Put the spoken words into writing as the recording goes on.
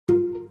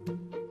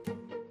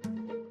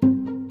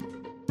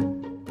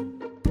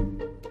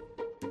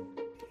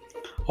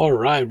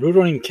Alright,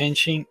 Rurouni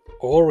Kenshin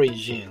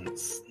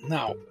Origins.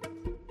 Now,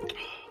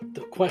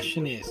 the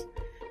question is,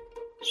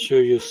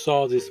 should you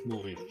saw this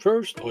movie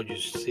first or you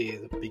see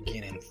the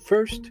beginning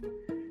first?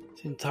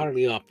 It's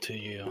entirely up to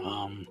you.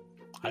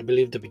 I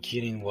believe the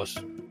beginning was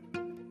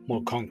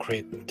more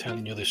concrete,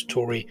 telling you the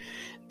story.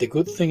 The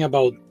good thing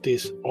about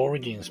this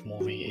Origins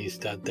movie is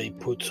that they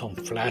put some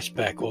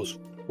flashback of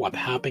what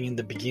happened in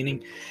the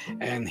beginning,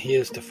 and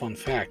here's the fun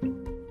fact.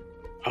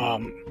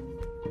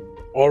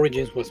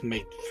 Origins was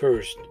made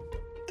first.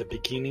 The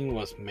beginning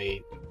was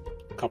made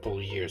a couple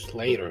of years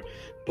later,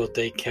 but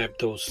they kept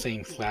those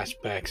same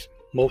flashbacks.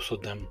 Most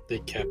of them, they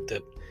kept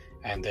it,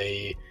 and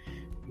they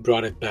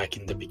brought it back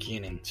in the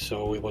beginning.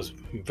 So it was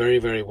very,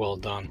 very well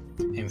done.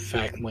 In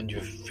fact, when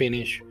you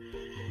finish,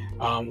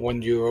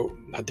 when you're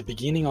at the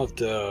beginning of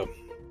the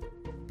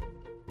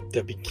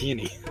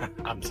beginning,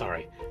 I'm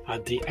sorry,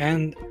 at the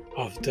end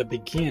of the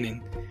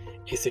beginning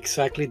is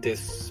exactly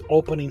this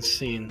opening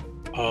scene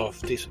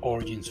of this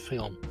Origins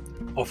film.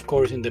 Of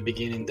course, in the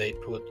beginning they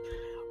put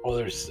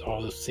other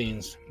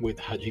scenes with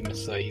Hajime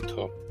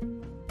Saito,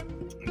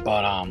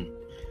 but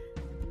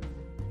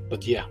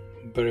yeah,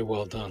 very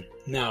well done.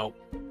 Now,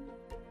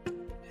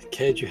 in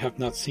case you have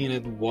not seen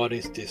it, what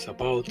is this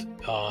about?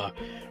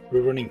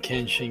 Rurouni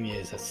Kenshin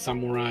is a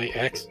samurai,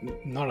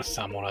 not a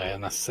samurai,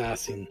 an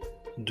assassin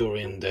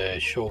during the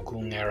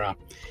Shogun era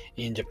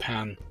in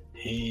Japan.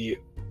 He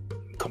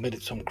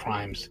committed some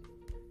crimes,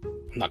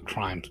 not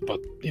crimes, but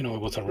it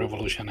was a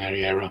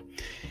revolutionary era.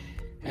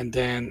 And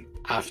then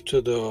after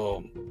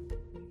the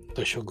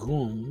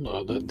Shogun,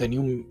 the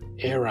new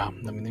era,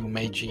 the new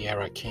Meiji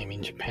era came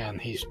in Japan,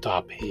 he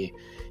stopped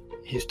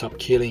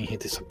killing. He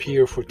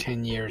disappeared for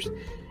 10 years,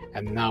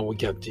 and now we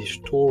got this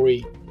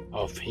story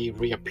of he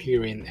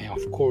reappearing, and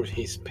of course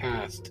his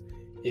past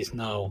is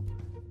now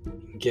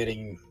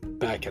getting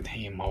back at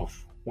him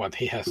of what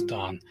he has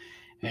done,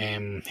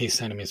 and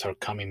his enemies are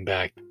coming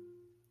back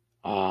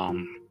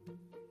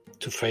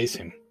to face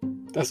him.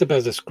 That's the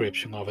best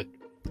description of it.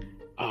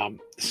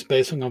 It's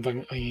based on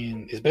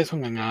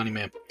an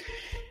anime,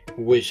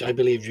 which I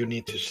believe you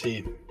need to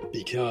see,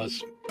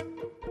 because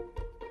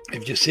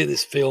if you see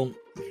this film,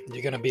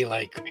 you're gonna be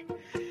like,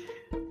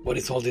 what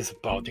is all this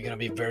about? You're gonna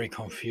be very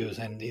confused,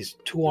 and it's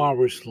 2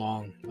 hours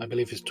long. I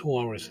believe it's 2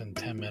 hours and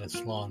 10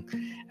 minutes long,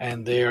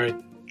 and they are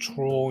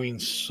throwing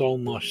so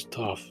much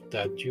stuff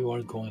that you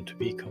are going to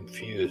be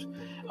confused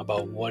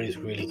about what is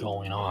really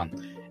going on.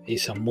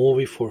 It's a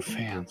movie for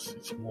fans.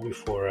 It's a movie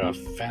for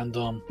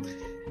fandom.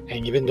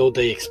 And even though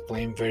they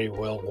explain very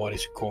well what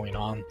is going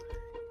on,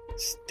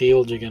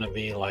 still you're gonna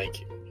be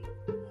like,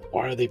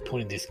 why are they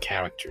putting these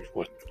characters?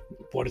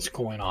 What is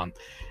going on?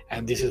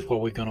 And this is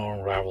what we're gonna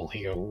unravel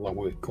here, what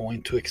we're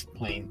going to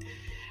explain.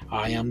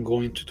 I am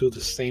going to do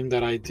the same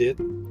that I did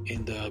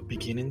in the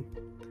beginning,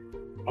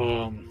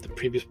 the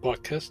previous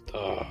podcast.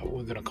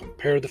 We're gonna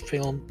compare the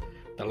film,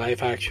 the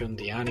live action,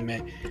 the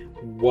anime,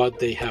 what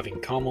they have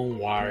in common,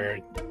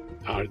 why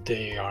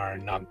they are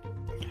not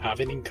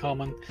having in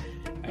common,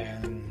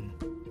 and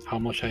how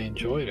much I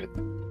enjoyed it.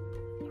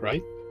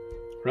 Right?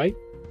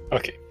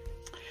 Okay.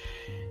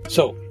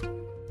 So,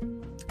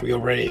 we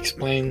already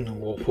explained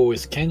who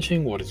is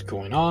Kenshin, what is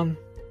going on,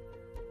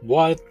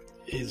 what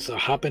is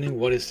happening,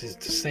 what is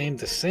the same.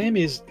 The same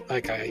is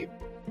like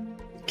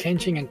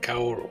Kenshin and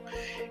Kaoru,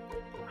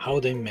 how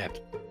they met.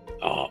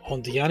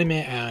 On the anime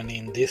and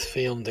in this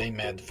film, they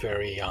met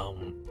very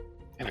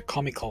in a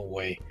comical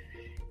way.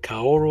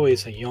 Kaoru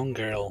is a young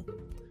girl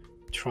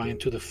trying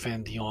to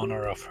defend the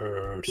honor of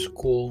her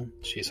school.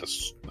 She's a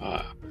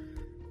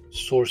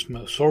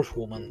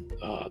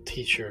swordswoman,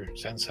 teacher,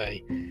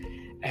 sensei,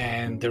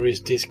 and there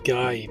is this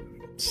guy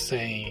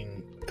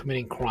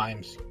committing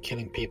crimes,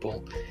 killing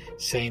people,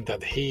 saying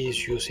that he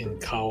is using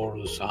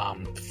Kaoru's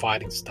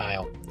fighting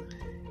style.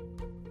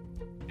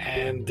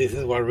 And this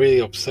is what really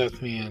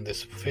upset me in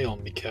this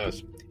film,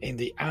 because in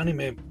the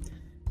anime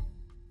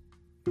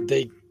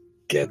they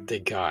get the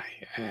guy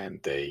and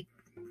they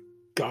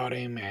got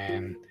him,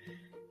 and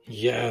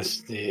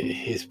yes,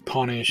 he's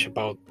punished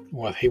about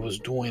what he was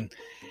doing.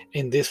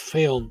 In this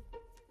film,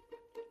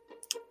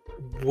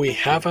 we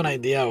have an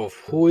idea of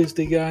who is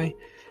the guy,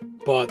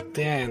 but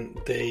then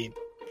they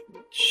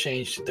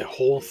changed the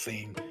whole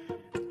thing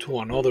to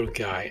another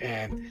guy.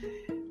 And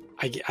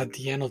at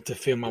the end of the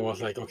film, I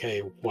was like,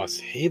 okay, was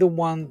he the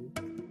one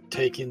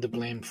taking the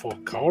blame for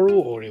Kaoru,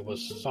 or it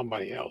was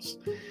somebody else?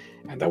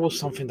 And that was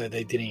something that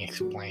they didn't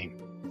explain.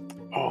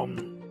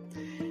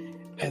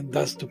 And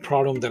that's the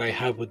problem that I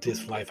have with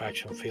this live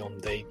action film.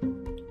 They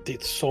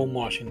did so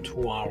much in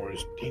 2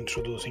 hours,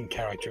 introducing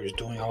characters,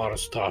 doing a lot of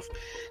stuff,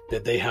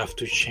 that they have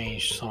to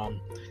change some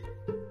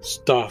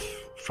stuff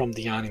from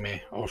the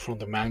anime or from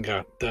the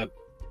manga that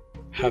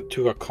had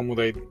to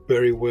accommodate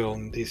very well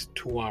in this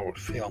 2 hour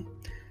film.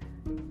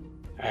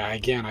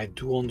 Again, I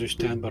do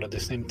understand, but at the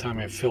same time,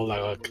 I feel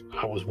like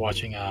I was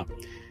watching a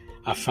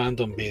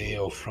fandom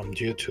video from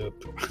YouTube.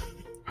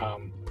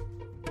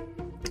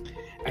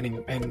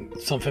 And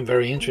something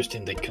very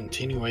interesting, the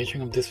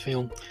continuation of this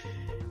film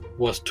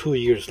was 2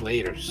 years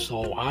later.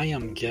 So I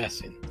am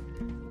guessing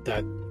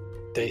that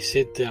they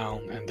sit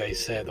down and they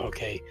said,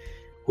 okay,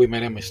 we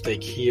made a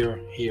mistake here,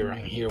 here,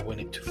 and here. We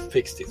need to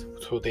fix this.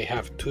 So they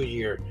have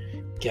 2-year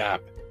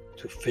gap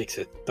to fix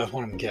it. That's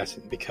what I'm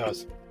guessing,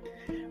 because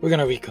we're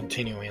gonna be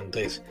continuing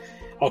this.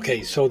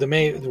 Okay, so the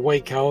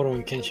way Kaoru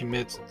and Kenshin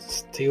met,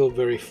 still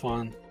very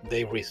fun.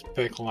 They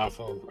respect a lot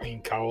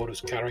in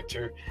Kaoru's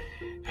character,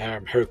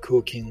 her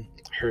cooking,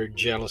 her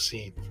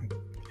jealousy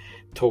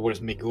towards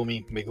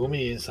Megumi.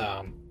 Megumi is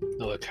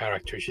another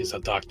character. She's a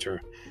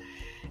doctor,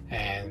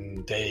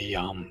 and they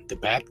the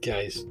bad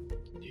guys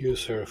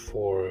use her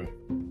for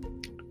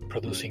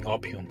producing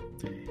opium,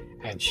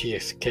 and she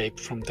escaped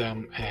from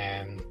them,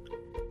 and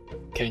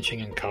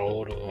Kenshin and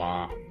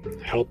Kaoru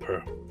help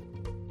her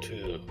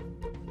to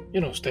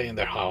stay in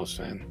their house,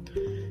 and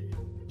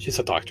she's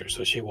a doctor,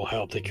 so she will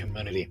help the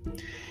community.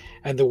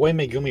 And the way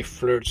Megumi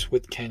flirts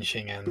with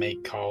Kenshin and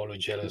make Kaoru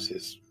jealous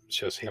is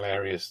just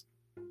hilarious.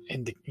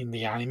 In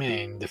the anime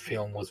and the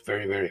film was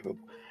very, very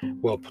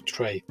well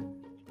portrayed.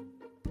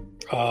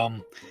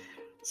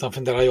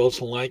 Something that I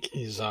also like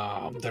is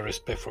the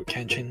respect for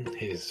Kenshin,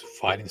 his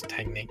fighting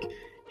technique,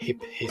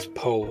 his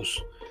pose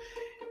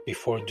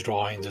before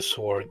drawing the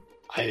sword.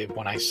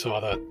 When I saw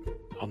that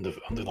on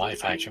the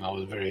live action, I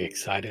was very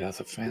excited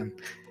as a fan.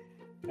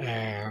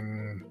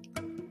 And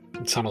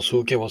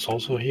Sanosuke was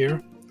also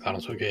here.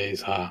 Sanosuke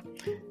is a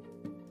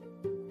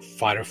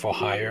fighter for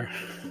hire,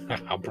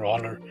 a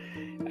brawler,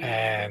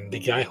 and the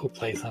guy who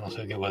plays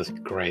Sanosuke was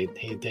great.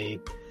 He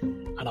did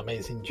an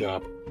amazing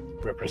job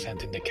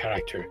representing the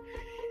character.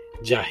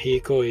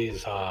 Yahiko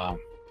is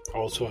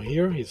also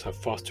here. He's a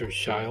foster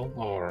child,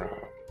 or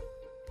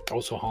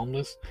also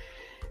homeless.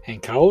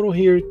 And Kaoru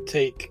here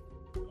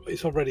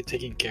is already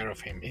taking care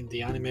of him. In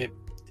the anime, it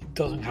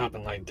doesn't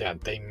happen like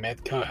that. They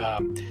met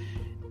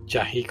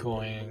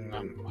Yahiko in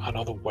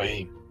another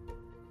way.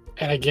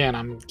 And again,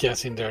 I'm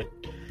guessing they're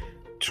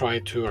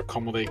trying to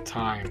accommodate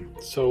time.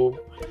 So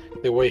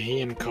the way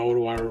he and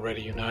Kaoru are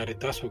already united,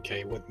 that's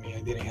okay with me.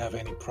 I didn't have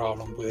any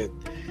problem with it.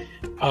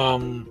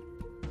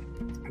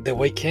 The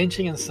way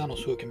Kenshin and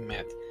Sanosuke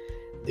met,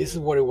 this is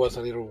where it was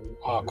a little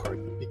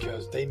awkward,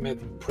 because they met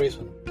in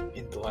prison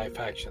in the live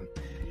action.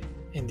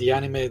 In the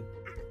anime,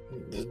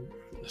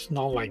 it's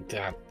not like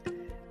that.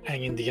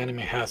 And in the anime,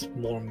 has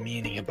more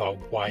meaning about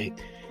why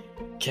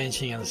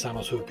Kenshin and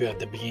Sanosuke at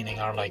the beginning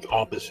are like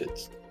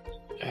opposites.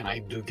 And I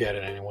do get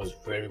it, and it was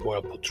very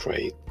well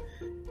portrayed.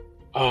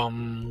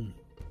 But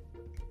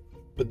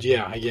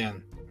yeah,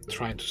 again,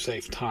 trying to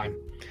save time.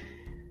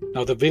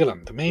 Now the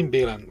main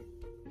villain,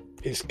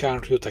 is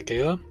Kanryu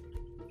Takeda,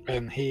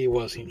 and he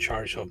was in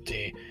charge of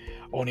the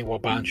Oniwa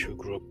Banshu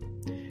group.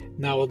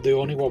 Now the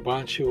Oniwa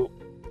Banshu,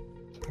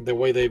 the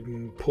way they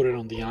put it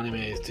on the anime,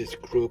 is this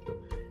group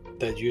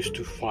that used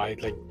to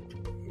fight like,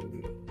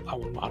 I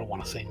don't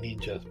want to say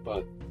ninjas,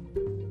 but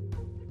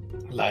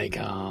like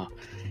a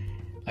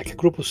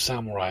group of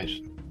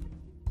samurais.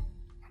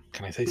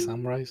 Can I say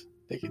samurais?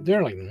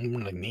 They're like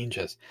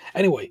ninjas.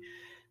 Anyway,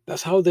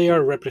 that's how they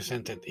are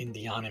represented in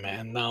the anime.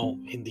 And now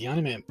in the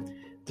anime,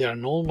 they are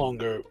no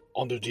longer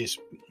under this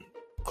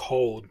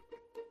code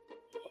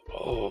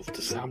of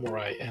the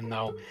samurai, and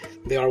now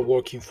they are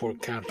working for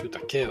Kanryu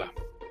Takeda.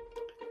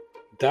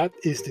 That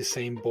is the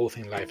same both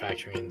in live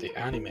action and the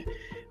anime.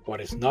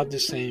 What is not the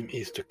same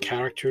is the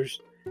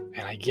characters.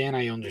 And again,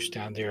 I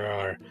understand they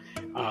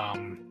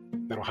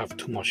don't have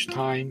too much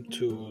time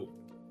to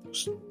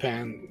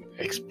spend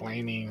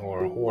explaining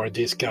or who are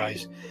these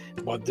guys,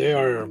 but they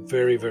are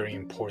very, very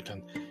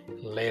important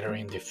later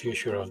in the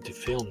future of the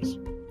films.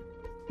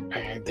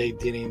 And they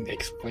didn't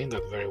explain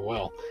that very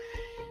well.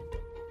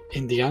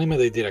 In the anime,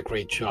 they did a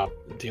great job.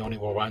 The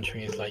Oniwa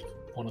Banshu is like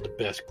one of the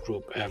best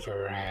group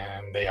ever,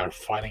 and they are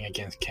fighting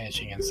against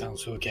Kenshin and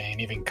Sanosuke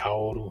and even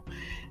Kaoru.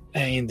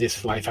 And in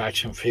this live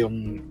action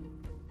film,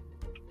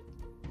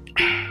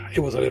 it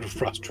was a little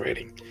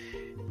frustrating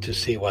to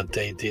see what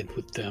they did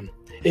with them.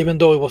 Even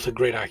though it was a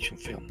great action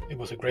film, it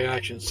was a great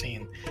action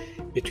scene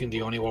between the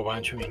Oniwa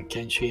Banshu and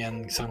Kenshin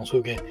and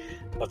Sanosuke,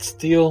 but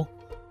still,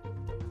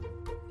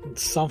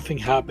 something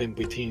happened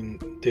between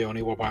the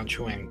Oniwa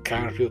Banshu and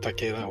Kanryu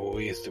Takeda, who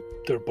is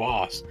their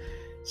boss.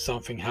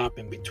 Something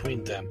happened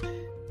between them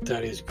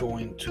that is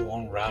going to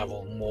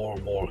unravel more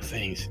and more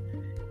things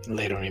in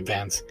later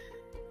events,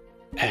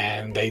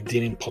 and they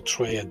didn't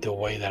portray it the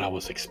way that I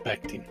was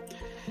expecting.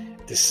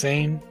 The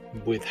same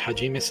with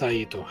Hajime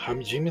Saito.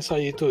 Hajime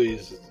Saito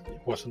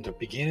was in the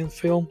beginning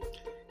film.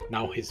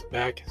 Now he's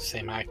back,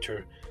 same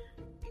actor,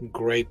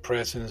 great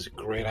presence,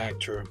 great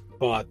actor,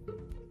 but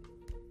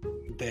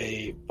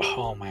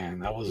oh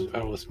man, I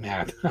was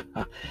mad.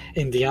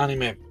 In the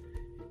anime,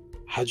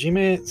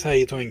 Hajime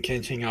Saito and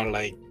Kenshin are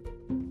like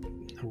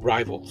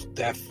rivals,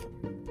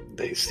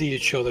 they see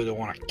each other, they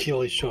want to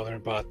kill each other,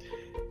 but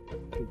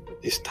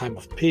it's time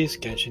of peace.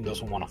 Kenshin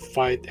doesn't want to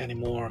fight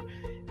anymore,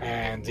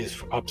 and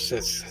this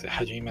upsets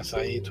Hajime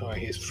Saito,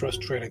 and he's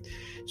frustrated.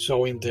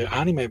 So in the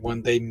anime,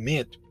 when they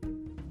meet,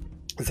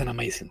 it's an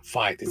amazing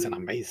fight, it's an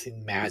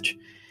amazing match.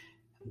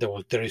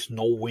 There is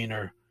no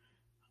winner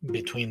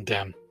between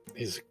them.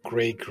 Is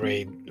great,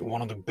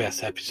 one of the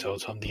best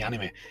episodes of the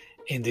anime.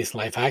 In this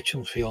live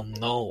action film,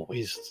 no,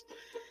 it's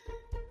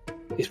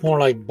more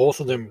like both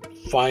of them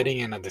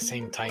fighting and at the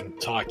same time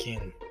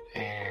talking.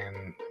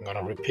 And I'm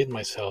gonna repeat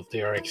myself.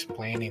 They are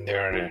explaining.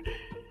 They're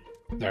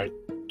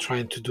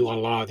trying to do a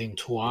lot in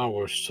 2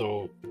 hours,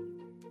 so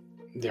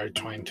they're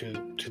trying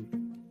to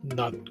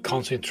not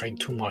concentrate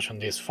too much on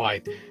this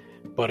fight.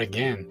 But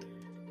again,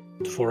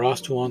 for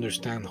us to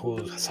understand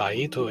who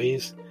Saito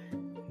is,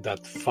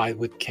 that fight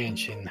with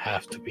Kenshin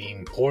have to be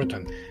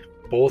important.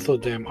 Both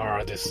of them are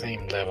at the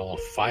same level of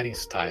fighting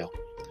style,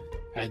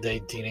 and they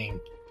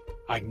didn't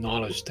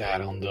acknowledge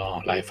that on the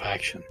live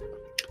action.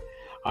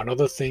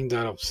 Another thing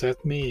that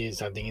upset me is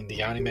that in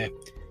the anime,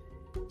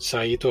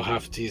 Saito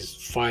have this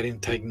fighting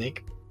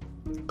technique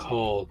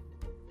called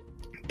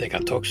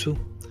Dekatoksu,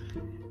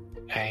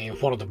 and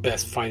it's one of the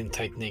best fighting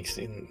techniques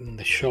in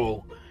the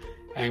show.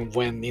 And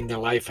when in the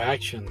live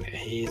action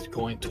he's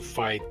going to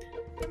fight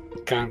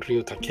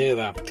Kanryu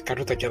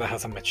Takeda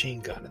has a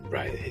machine gun,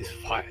 right?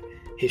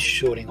 He's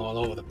shooting all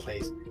over the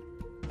place.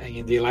 And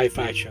in the live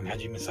action,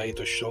 Hajime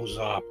Saito shows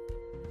up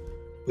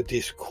with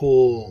this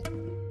cool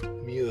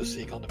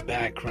music on the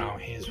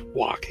background. He's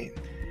walking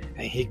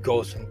and he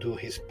goes and do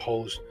his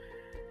pose,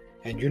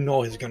 and you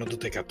know he's gonna do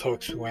the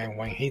Dekatoksu. And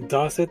when he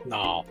does it,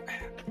 no,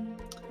 man,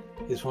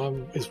 it's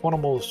one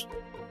of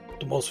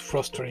the most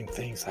frustrating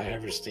things I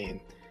ever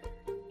seen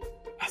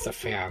as a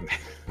fan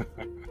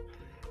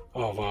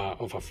of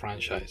a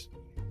franchise.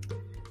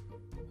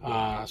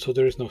 So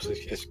there is no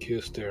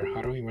excuse there.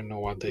 I don't even know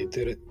what they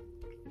did it.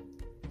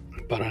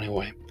 But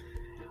anyway,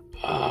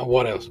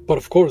 what else? But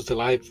of course, the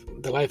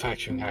live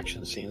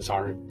action scenes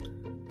are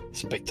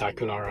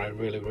spectacular. I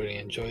really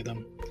enjoy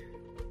them.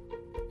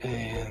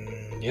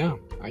 And yeah,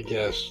 I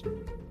guess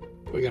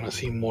we're gonna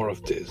see more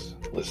of this.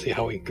 Let's see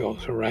how it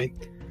goes. All right.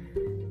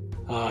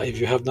 If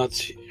you have not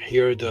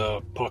heard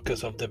the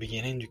podcast of the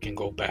beginning, you can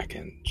go back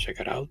and check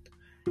it out.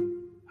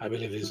 I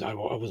believe I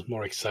was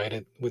more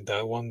excited with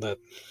that one than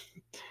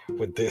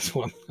with this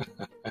one.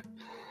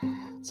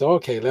 So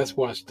okay, let's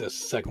watch the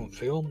second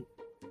film.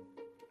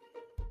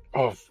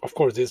 Of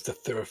course, this is the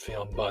third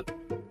film, but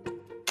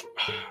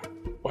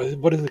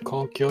what is it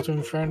called? Kyoto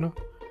Inferno?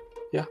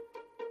 Yeah.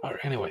 All right.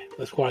 Anyway,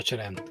 let's watch it,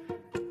 and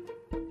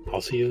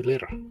I'll see you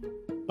later.